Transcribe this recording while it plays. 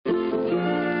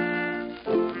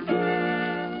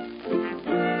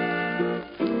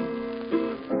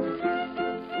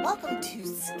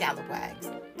Scalawags,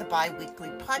 the bi-weekly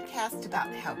podcast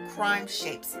about how crime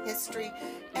shapes history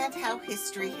and how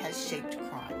history has shaped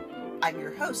crime. I'm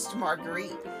your host,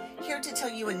 Marguerite, here to tell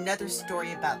you another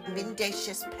story about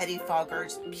mendacious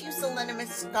pettifoggers,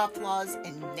 pusillanimous scofflaws,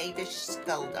 and knavish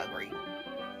skullduggery.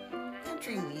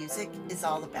 Country music is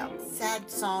all about sad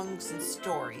songs and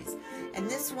stories, and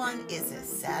this one is as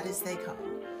sad as they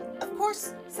come. Of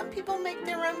course, some people make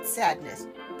their own sadness,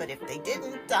 but if they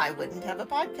didn't, I wouldn't have a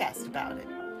podcast about it.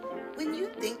 When you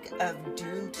think of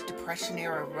doomed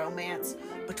Depression-era romance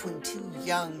between two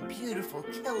young, beautiful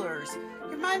killers,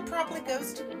 your mind probably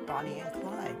goes to Bonnie and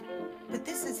Clyde. But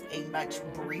this is a much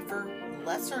briefer,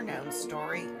 lesser-known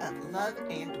story of love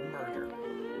and murder.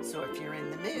 So if you're in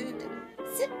the mood,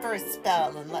 sit for a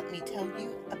spell and let me tell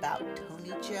you about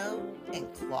Tony Joe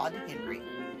and Claude Henry.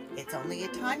 It's only a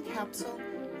time capsule,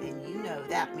 and you know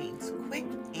that means quick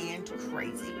and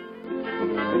crazy.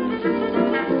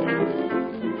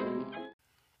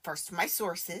 First, my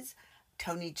sources: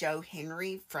 Tony Joe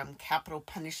Henry from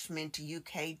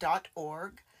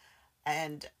capitalpunishmentuk.org,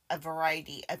 and a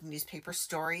variety of newspaper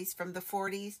stories from the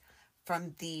 40s,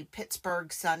 from the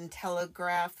Pittsburgh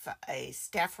Sun-Telegraph, a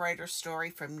staff writer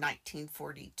story from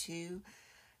 1942,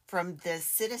 from the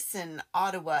Citizen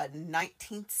Ottawa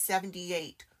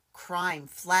 1978 crime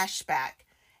flashback,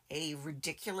 a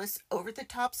ridiculous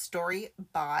over-the-top story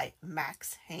by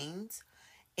Max Haynes.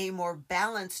 A more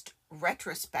balanced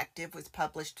retrospective was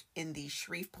published in the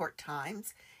Shreveport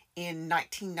Times in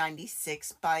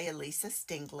 1996 by Elisa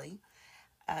Stingley,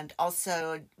 and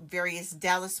also various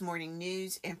Dallas Morning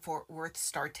News and Fort Worth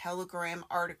Star-Telegram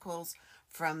articles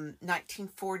from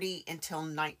 1940 until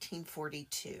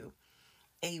 1942.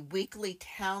 A weekly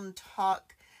town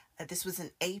talk. This was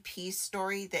an AP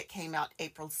story that came out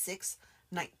April 6,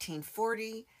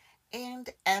 1940, and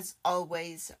as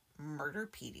always,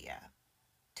 Murderpedia.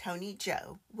 Tony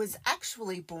Joe was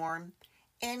actually born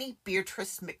Annie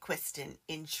Beatrice McQuiston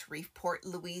in Shreveport,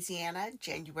 Louisiana,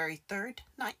 January 3rd,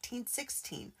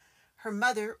 1916. Her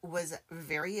mother was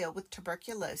very ill with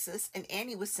tuberculosis, and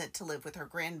Annie was sent to live with her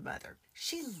grandmother.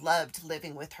 She loved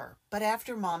living with her, but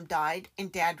after Mom died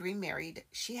and Dad remarried,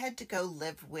 she had to go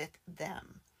live with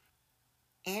them.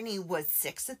 Annie was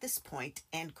 6 at this point,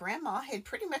 and Grandma had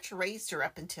pretty much raised her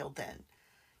up until then.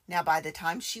 Now, by the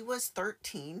time she was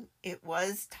 13, it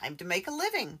was time to make a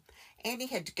living. Annie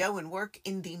had to go and work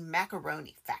in the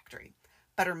macaroni factory,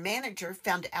 but her manager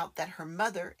found out that her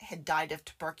mother had died of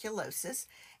tuberculosis,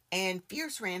 and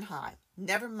fears ran high.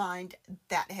 Never mind,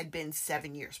 that had been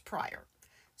 7 years prior.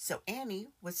 So Annie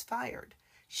was fired.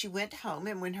 She went home,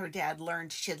 and when her dad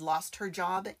learned she had lost her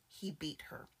job, he beat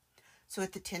her. So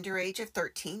at the tender age of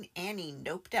 13, Annie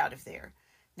noped out of there.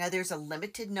 Now, there's a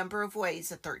limited number of ways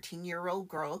a 13-year-old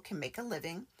girl can make a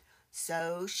living,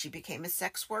 so she became a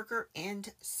sex worker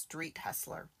and street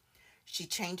hustler. She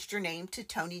changed her name to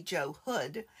Tony Joe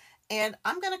Hood, and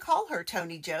I'm going to call her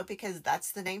Tony Joe because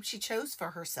that's the name she chose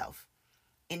for herself.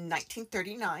 In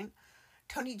 1939,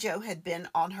 Tony Joe had been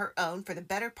on her own for the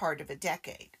better part of a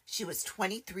decade. She was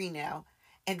 23 now,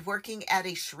 and working at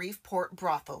a Shreveport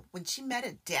brothel when she met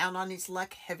a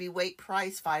down-on-his-luck heavyweight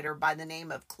prizefighter by the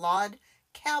name of Claude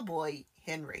Cowboy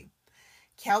Henry.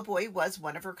 Cowboy was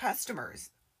one of her customers,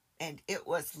 and it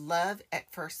was love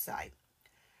at first sight.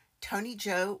 Tony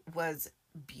Joe was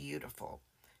beautiful.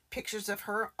 Pictures of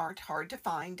her aren't hard to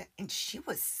find, and she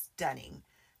was stunning.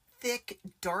 Thick,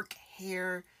 dark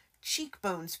hair,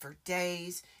 cheekbones for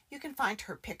days. You can find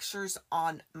her pictures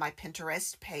on my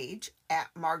Pinterest page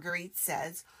at Marguerite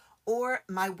Says, or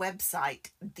my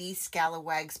website,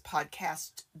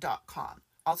 thescalawagspodcast.com.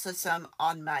 Also some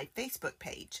on my Facebook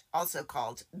page, also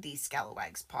called The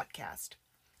Scalawags Podcast.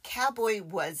 Cowboy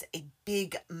was a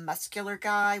big, muscular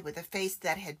guy with a face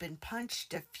that had been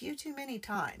punched a few too many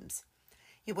times.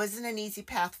 It wasn't an easy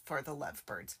path for the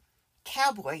lovebirds.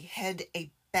 Cowboy had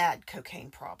a bad cocaine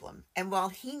problem, and while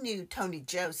he knew Tony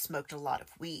Joe smoked a lot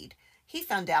of weed, he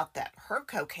found out that her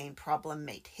cocaine problem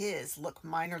made his look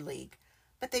minor league.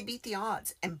 But they beat the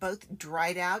odds, and both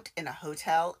dried out in a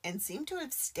hotel and seemed to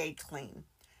have stayed clean.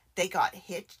 They got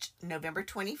hitched November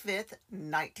 25th,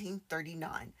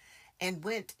 1939, and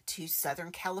went to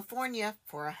Southern California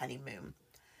for a honeymoon.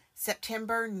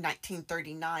 September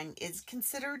 1939 is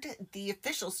considered the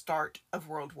official start of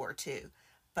World War II.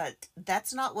 But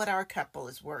that's not what our couple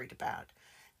is worried about.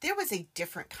 There was a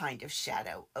different kind of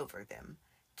shadow over them.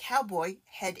 Cowboy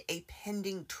had a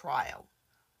pending trial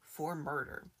for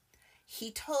murder.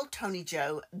 He told Tony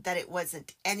Joe that it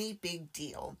wasn't any big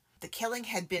deal. The killing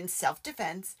had been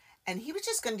self-defense, and he was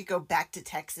just going to go back to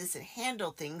Texas and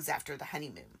handle things after the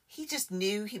honeymoon. He just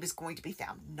knew he was going to be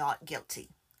found not guilty.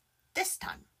 This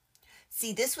time.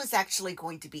 See, this was actually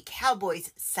going to be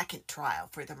Cowboy's second trial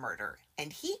for the murder,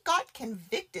 and he got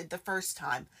convicted the first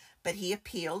time, but he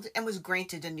appealed and was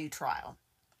granted a new trial.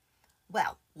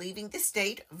 Well, leaving the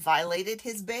state violated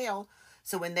his bail,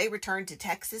 so when they returned to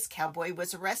Texas, Cowboy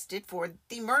was arrested for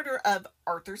the murder of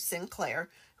Arthur Sinclair,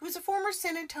 who was a former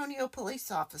San Antonio police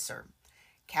officer.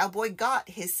 Cowboy got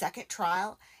his second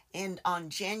trial, and on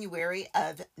January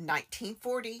of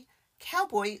 1940,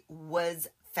 Cowboy was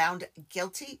found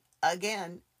guilty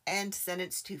again and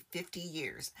sentenced to 50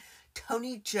 years.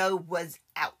 Tony Joe was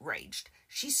outraged.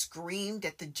 She screamed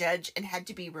at the judge and had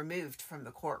to be removed from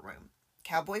the courtroom.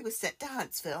 Cowboy was sent to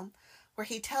Huntsville, where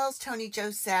he tells Tony Joe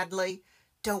sadly,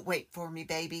 "Don't wait for me,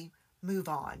 baby. Move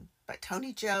on." But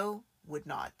Tony Joe would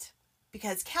not.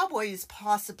 Because Cowboy is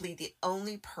possibly the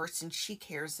only person she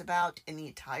cares about in the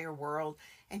entire world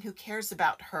and who cares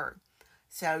about her.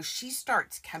 So she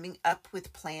starts coming up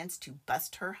with plans to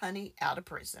bust her honey out of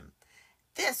prison.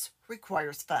 This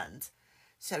requires funds.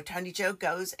 So Tony Joe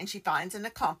goes and she finds an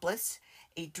accomplice,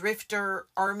 a drifter,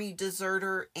 army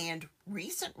deserter, and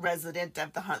recent resident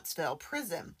of the Huntsville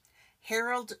prison,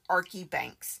 Harold Archie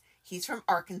Banks. He's from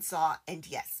Arkansas, and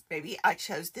yes, maybe I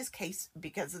chose this case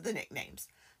because of the nicknames.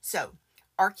 So,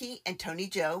 Archie and Tony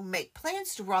Joe make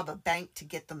plans to rob a bank to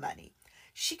get the money.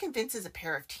 She convinces a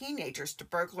pair of teenagers to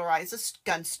burglarize a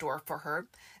gun store for her.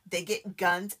 They get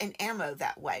guns and ammo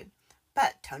that way.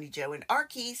 But Tony Joe and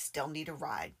Archie still need a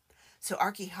ride. So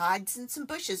Archie hides in some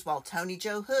bushes while Tony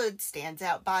Joe Hood stands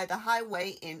out by the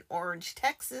highway in Orange,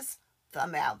 Texas,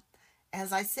 thumb out.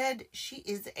 As I said, she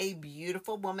is a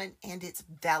beautiful woman, and it's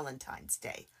Valentine's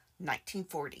Day,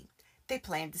 1940. They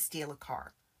plan to steal a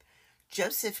car.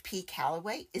 Joseph P.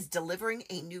 Calloway is delivering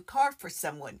a new car for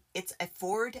someone. It's a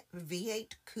Ford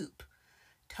V8 Coupe.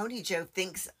 Tony Joe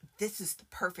thinks this is the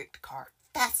perfect car,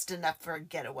 fast enough for a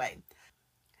getaway.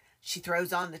 She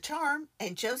throws on the charm,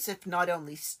 and Joseph not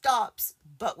only stops,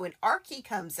 but when Archie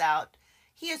comes out,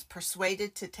 he is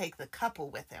persuaded to take the couple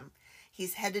with him.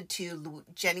 He's headed to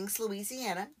Jennings,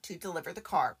 Louisiana to deliver the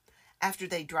car. After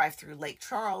they drive through Lake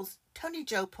Charles, Tony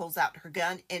Joe pulls out her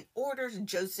gun and orders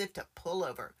Joseph to pull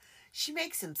over. She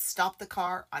makes him stop the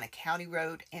car on a county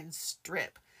road and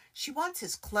strip. She wants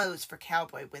his clothes for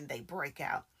Cowboy when they break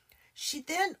out. She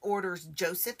then orders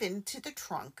Joseph into the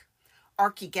trunk.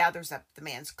 Archie gathers up the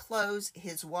man's clothes,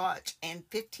 his watch, and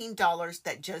 $15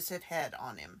 that Joseph had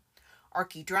on him.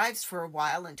 Archie drives for a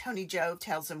while, and Tony Joe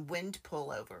tells him when to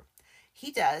pull over.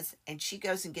 He does, and she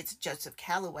goes and gets Joseph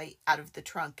Calloway out of the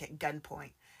trunk at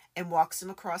gunpoint and walks him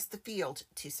across the field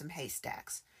to some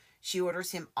haystacks. She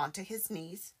orders him onto his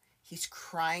knees. He's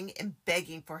crying and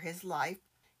begging for his life.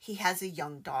 He has a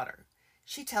young daughter.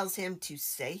 She tells him to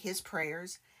say his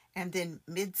prayers, and then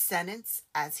mid-sentence,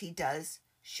 as he does,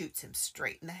 shoots him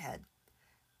straight in the head.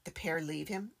 The pair leave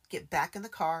him, get back in the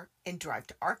car, and drive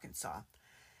to Arkansas.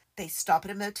 They stop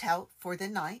at a motel for the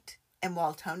night, and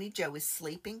while Tony Joe is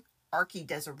sleeping, Archie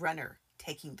does a runner,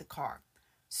 taking the car.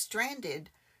 Stranded,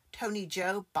 Tony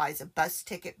Joe buys a bus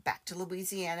ticket back to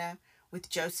Louisiana with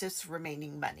Joseph's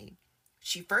remaining money.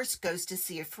 She first goes to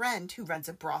see a friend who runs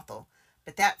a brothel,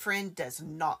 but that friend does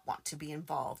not want to be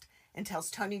involved and tells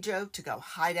Tony Joe to go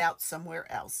hide out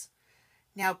somewhere else.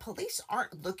 Now, police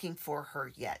aren't looking for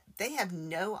her yet. They have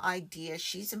no idea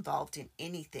she's involved in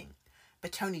anything.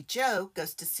 But Tony Joe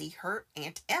goes to see her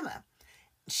Aunt Emma.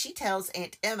 She tells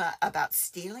Aunt Emma about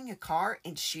stealing a car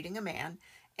and shooting a man,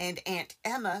 and Aunt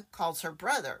Emma calls her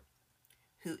brother,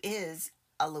 who is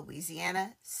a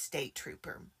Louisiana state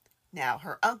trooper. Now,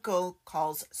 her uncle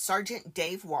calls Sergeant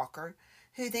Dave Walker,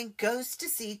 who then goes to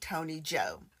see Tony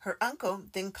Joe. Her uncle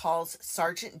then calls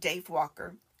Sergeant Dave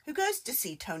Walker, who goes to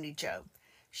see Tony Joe.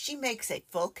 She makes a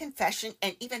full confession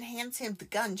and even hands him the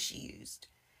gun she used.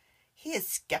 He is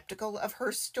skeptical of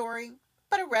her story,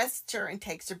 but arrests her and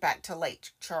takes her back to Lake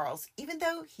Charles, even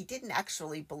though he didn't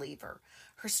actually believe her.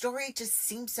 Her story just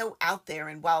seemed so out there,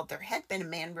 and while there had been a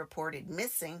man reported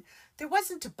missing, there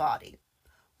wasn't a body.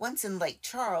 Once in Lake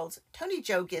Charles, Tony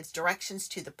Joe gives directions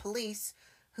to the police,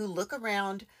 who look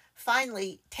around,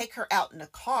 finally take her out in a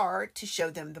car to show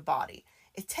them the body.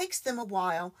 It takes them a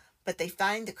while, but they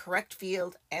find the correct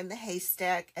field and the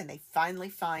haystack, and they finally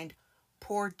find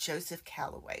poor Joseph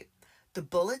Calloway. The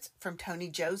bullets from Tony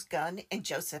Joe's gun and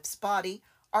Joseph's body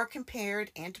are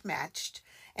compared and matched,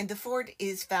 and the Ford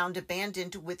is found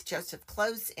abandoned with Joseph's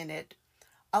clothes in it.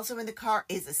 Also in the car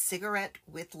is a cigarette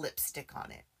with lipstick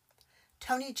on it.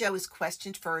 Tony Joe is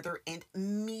questioned further and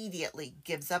immediately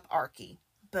gives up Archie.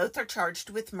 Both are charged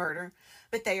with murder,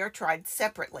 but they are tried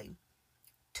separately.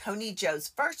 Tony Joe's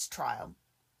first trial,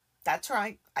 that's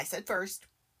right, I said first,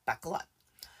 buckle up.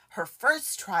 Her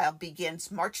first trial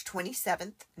begins March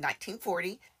 27th,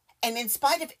 1940, and in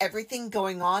spite of everything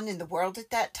going on in the world at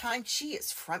that time, she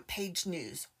is front page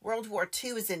news. World War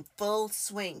II is in full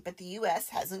swing, but the U.S.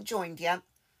 hasn't joined yet.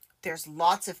 There's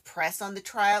lots of press on the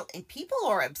trial, and people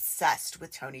are obsessed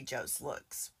with Toni Jo's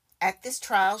looks. At this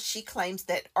trial, she claims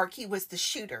that Archie was the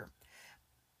shooter,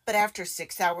 but after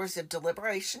 6 hours of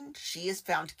deliberation, she is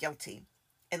found guilty.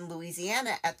 In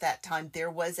Louisiana at that time, there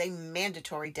was a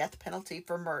mandatory death penalty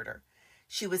for murder.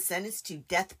 She was sentenced to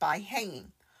death by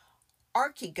hanging.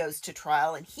 Archie goes to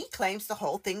trial, and he claims the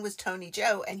whole thing was Toni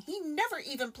Jo, and he never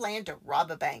even planned to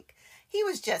rob a bank. He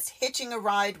was just hitching a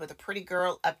ride with a pretty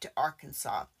girl up to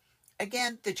Arkansas.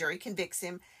 Again, the jury convicts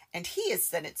him, and he is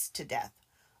sentenced to death.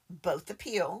 Both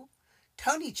appeal.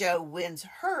 Toni Jo wins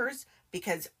hers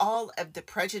because all of the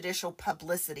prejudicial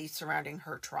publicity surrounding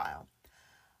her trial.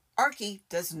 Archie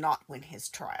does not win his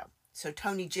trial. So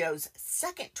Toni Jo's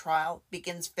second trial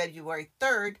begins February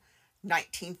 3rd,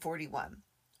 1941.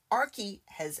 Archie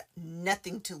has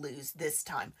nothing to lose this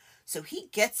time, so he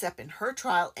gets up in her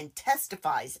trial and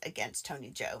testifies against Toni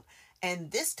Jo.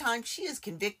 And this time she is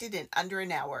convicted in under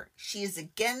an hour. She is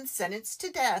again sentenced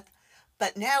to death,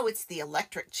 but now it's the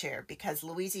electric chair because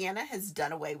Louisiana has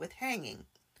done away with hanging.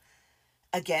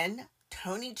 Again,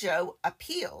 Toni Jo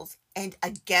appeals, and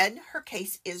again her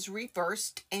case is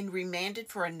reversed and remanded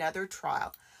for another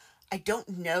trial. I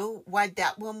don't know why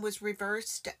that one was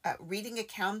reversed. Reading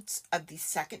accounts of the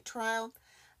second trial,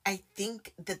 I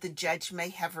think that the judge may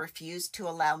have refused to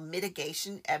allow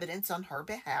mitigation evidence on her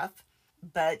behalf,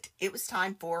 but it was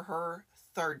time for her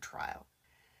third trial.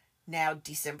 Now,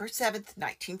 December 7th,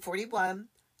 1941,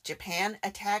 Japan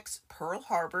attacks Pearl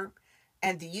Harbor,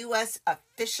 and the U.S.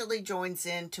 officially joins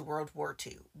into World War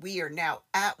II. We are now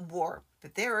at war,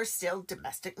 but there are still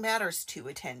domestic matters to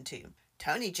attend to.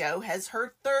 Toni Jo has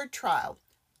her third trial,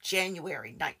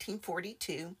 January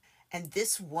 1942, and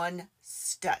this one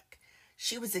stuck.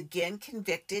 She was again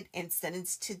convicted and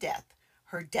sentenced to death.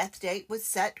 Her death date was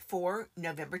set for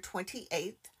November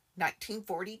 28th,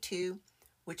 1942,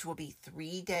 which will be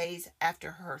 3 days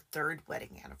after her third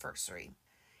wedding anniversary.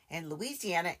 And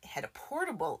Louisiana had a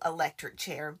portable electric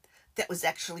chair that was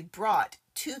actually brought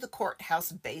to the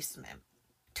courthouse basement.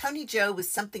 Toni Jo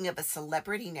was something of a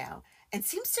celebrity now and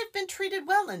seems to have been treated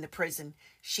well in the prison.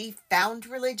 She found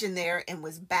religion there and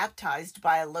was baptized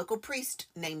by a local priest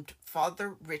named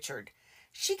Father Richard.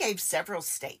 She gave several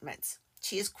statements.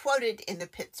 She is quoted in the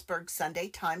Pittsburgh Sunday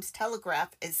Times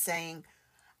Telegraph as saying,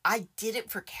 "I did it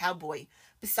for Cowboy.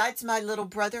 Besides my little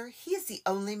brother, he is the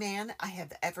only man I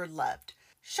have ever loved.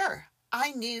 Sure,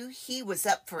 I knew he was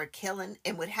up for a killing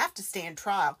and would have to stand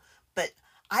trial, but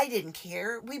I didn't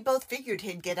care. We both figured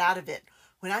he'd get out of it.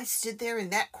 When I stood there in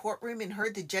that courtroom and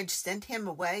heard the judge send him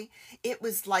away, it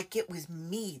was like it was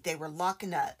me they were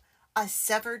locking up. I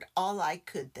severed all I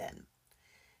could then."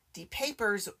 The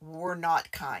papers were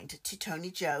not kind to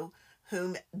Toni Jo,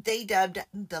 whom they dubbed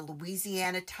the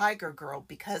Louisiana Tiger Girl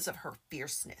because of her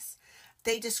fierceness.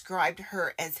 They described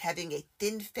her as having a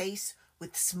thin face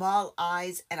with small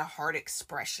eyes and a hard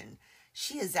expression.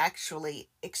 She is actually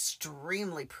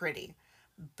extremely pretty,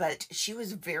 but she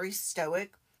was very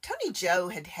stoic. Toni Jo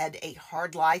had had a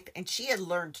hard life and she had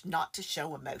learned not to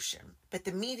show emotion. But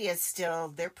the media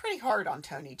they're pretty hard on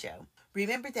Toni Jo.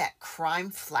 Remember that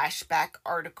crime flashback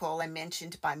article I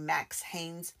mentioned by Max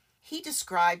Haynes? He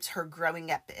describes her growing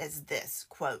up as this,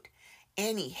 quote,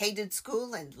 "Annie hated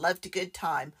school and loved a good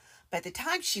time. By the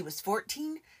time she was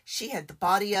 14, she had the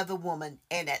body of a woman,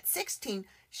 and at 16,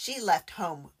 she left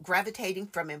home, gravitating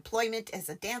from employment as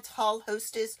a dance hall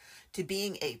hostess to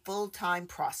being a full-time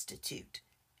prostitute."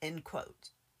 End quote.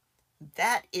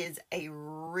 That is a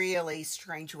really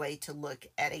strange way to look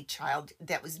at a child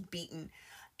that was beaten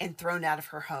and thrown out of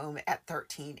her home at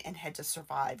 13 and had to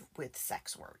survive with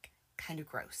sex work. Kind of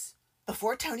gross.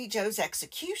 Before Toni Jo's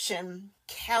execution,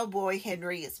 Cowboy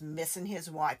Henry is missing his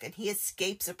wife, and he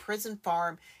escapes a prison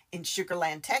farm in Sugar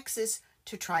Land, Texas,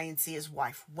 to try and see his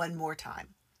wife one more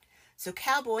time. So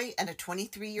Cowboy and a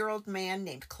 23-year-old man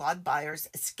named Claude Byers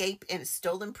escape in a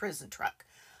stolen prison truck.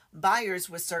 Byers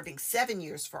was serving 7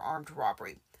 years for armed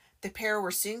robbery. The pair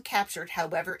were soon captured,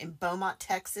 however, in Beaumont,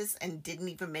 Texas, and didn't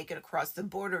even make it across the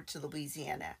border to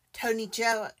Louisiana. Toni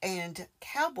Jo and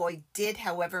Cowboy did,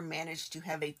 however, manage to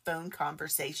have a phone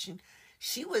conversation.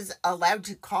 She was allowed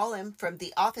to call him from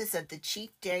the office of the chief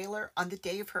jailer on the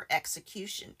day of her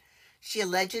execution. She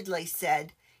allegedly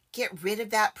said, "Get rid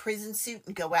of that prison suit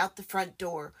and go out the front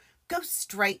door. Go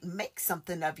straight and make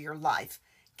something of your life."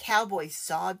 Cowboy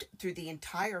sobbed through the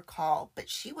entire call, but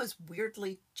she was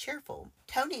weirdly cheerful.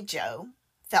 Toni Jo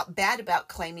felt bad about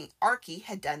claiming Archie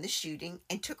had done the shooting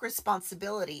and took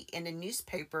responsibility in a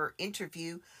newspaper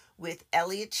interview with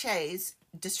Elliot Chase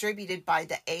distributed by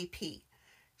the AP.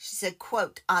 She said,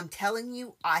 quote, "I'm telling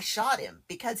you, I shot him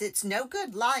because it's no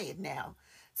good lying now.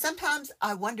 Sometimes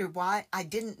I wonder why I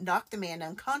didn't knock the man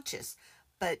unconscious,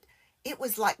 but it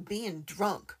was like being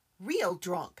drunk, real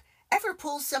drunk. Ever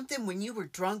pull something when you were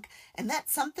drunk and that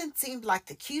something seemed like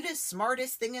the cutest,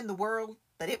 smartest thing in the world,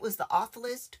 but it was the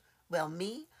awfulest? Well,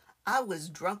 me, I was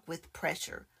drunk with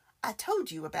pressure. I told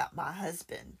you about my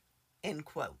husband." End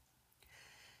quote.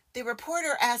 The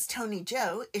reporter asked Toni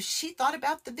Jo if she thought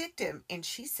about the victim, and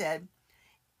she said,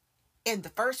 "In the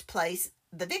first place,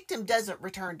 the victim doesn't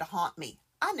return to haunt me.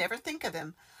 I never think of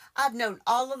him. I've known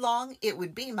all along it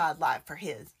would be my life for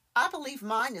his. I believe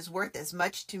mine is worth as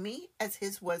much to me as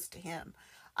his was to him.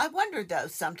 I wonder, though,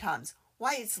 sometimes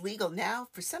why it's legal now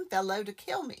for some fellow to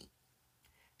kill me."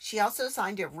 She also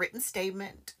signed a written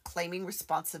statement claiming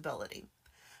responsibility.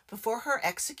 Before her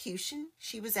execution,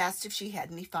 she was asked if she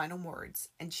had any final words,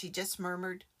 and she just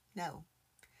murmured, "No."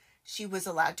 She was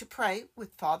allowed to pray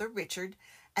with Father Richard,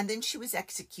 and then she was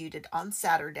executed on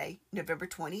Saturday, November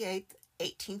 28th,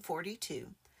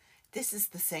 1842. This is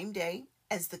the same day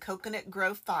as the Coconut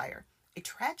Grove fire, a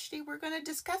tragedy we're going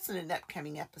to discuss in an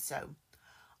upcoming episode.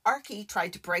 Archie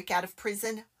tried to break out of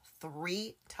prison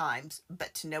 3 times,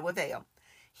 but to no avail.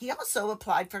 He also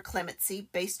applied for clemency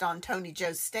based on Toni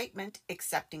Jo's statement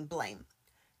accepting blame.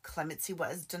 Clemency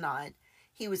was denied.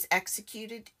 He was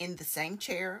executed in the same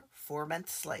chair 4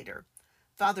 months later.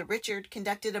 Father Richard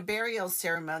conducted a burial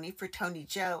ceremony for Toni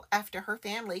Jo after her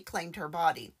family claimed her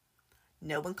body.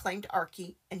 No one claimed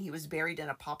Archie, and he was buried in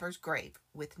a pauper's grave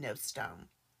with no stone.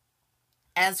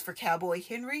 As for Cowboy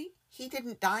Henry, he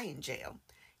didn't die in jail.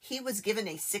 He was given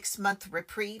a 6-month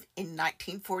reprieve in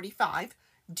 1945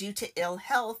 due to ill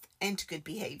health and good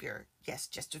behavior. Yes,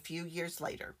 just a few years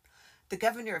later. The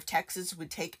governor of Texas would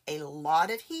take a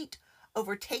lot of heat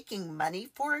over taking money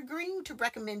for agreeing to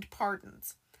recommend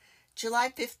pardons. July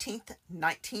 15th,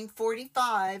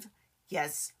 1945,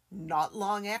 yes, not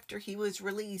long after he was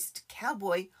released,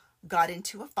 Cowboy got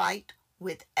into a fight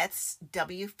with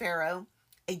S.W. Farrow,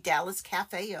 a Dallas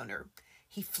cafe owner.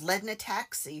 He fled in a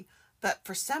taxi, but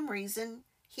for some reason,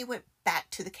 he went back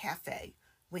to the cafe.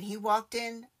 When he walked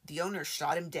in, the owner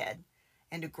shot him dead,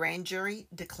 and a grand jury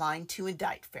declined to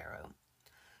indict Farrow.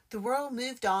 The world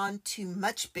moved on to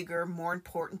much bigger, more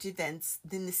important events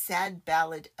than the sad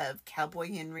ballad of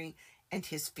Cowboy Henry and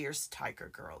his fierce tiger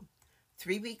girl.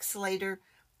 3 weeks later,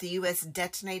 the U.S.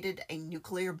 detonated a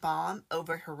nuclear bomb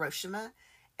over Hiroshima,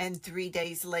 and 3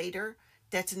 days later,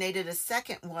 detonated a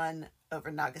second one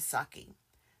over Nagasaki.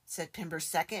 September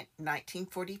 2nd,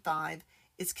 1945,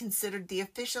 is considered the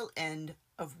official end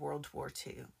of World War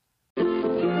II.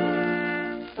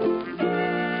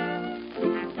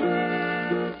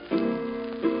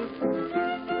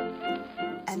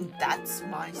 And that's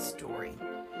my story.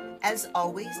 As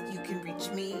always, you can reach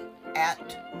me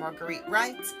at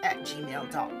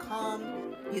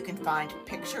margueritewrites@gmail.com. You can find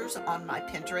pictures on my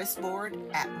Pinterest board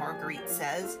at Marguerite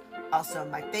Says. Also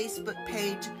my Facebook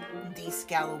page, The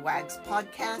Scalawags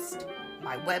Podcast.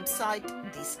 My website,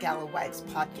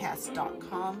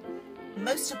 thescalawagspodcast.com.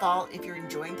 Most of all, if you're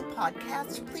enjoying the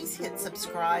podcast, please hit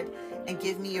subscribe and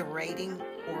give me a rating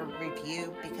or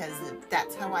review, because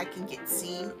that's how I can get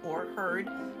seen or heard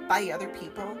by other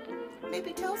people.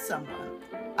 Maybe tell someone.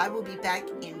 I will be back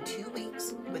in 2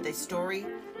 weeks with a story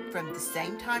from the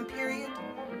same time period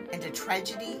and a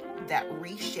tragedy that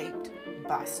reshaped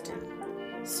Boston.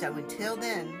 So until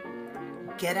then,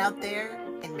 get out there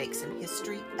and make some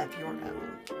history of your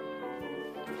own.